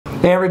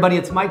Hey everybody,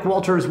 it's Mike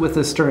Walters with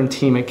the Stern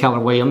team at Keller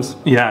Williams.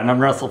 Yeah, and I'm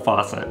Russell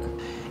Fawcett.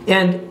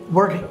 And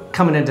we're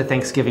coming into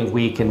Thanksgiving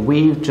week, and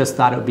we just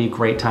thought it would be a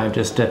great time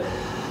just to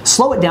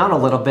slow it down a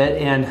little bit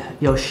and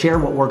share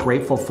what we're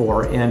grateful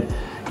for. And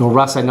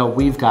Russ, I know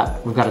we've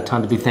got a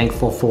ton to be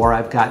thankful for.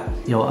 I've got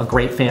a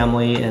great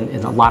family and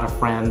a lot of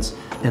friends,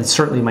 and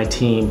certainly my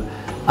team.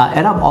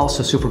 And I'm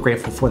also super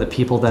grateful for the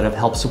people that have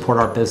helped support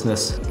our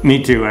business.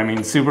 Me too. I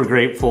mean, super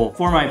grateful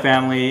for my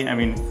family. I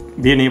mean,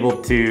 being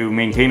able to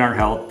maintain our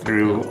health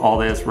through all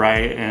this,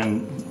 right?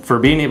 And for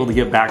being able to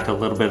get back to a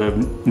little bit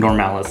of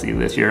normalcy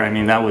this year. I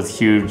mean, that was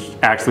huge,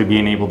 actually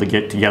being able to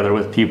get together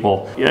with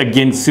people.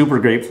 Again, super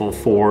grateful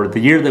for the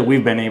year that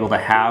we've been able to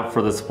have,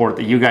 for the support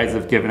that you guys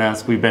have given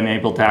us. We've been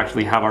able to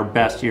actually have our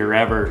best year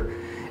ever.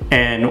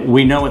 And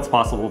we know it's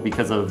possible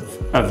because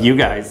of you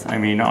guys. I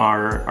mean,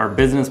 our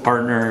business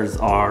partners,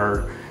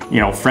 our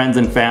friends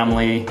and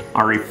family,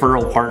 our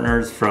referral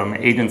partners from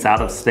agents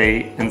out of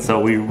state. And so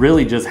we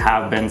really just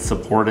have been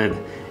supported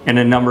in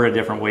a number of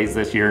different ways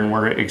this year, and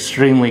we're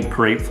extremely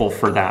grateful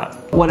for that.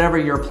 Whatever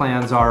your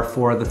plans are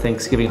for the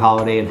Thanksgiving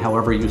holiday and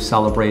however you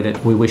celebrate it,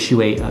 we wish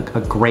you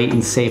a great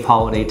and safe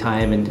holiday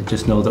time, and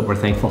just know that we're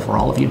thankful for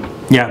all of you.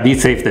 Yeah, be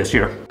safe this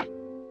year.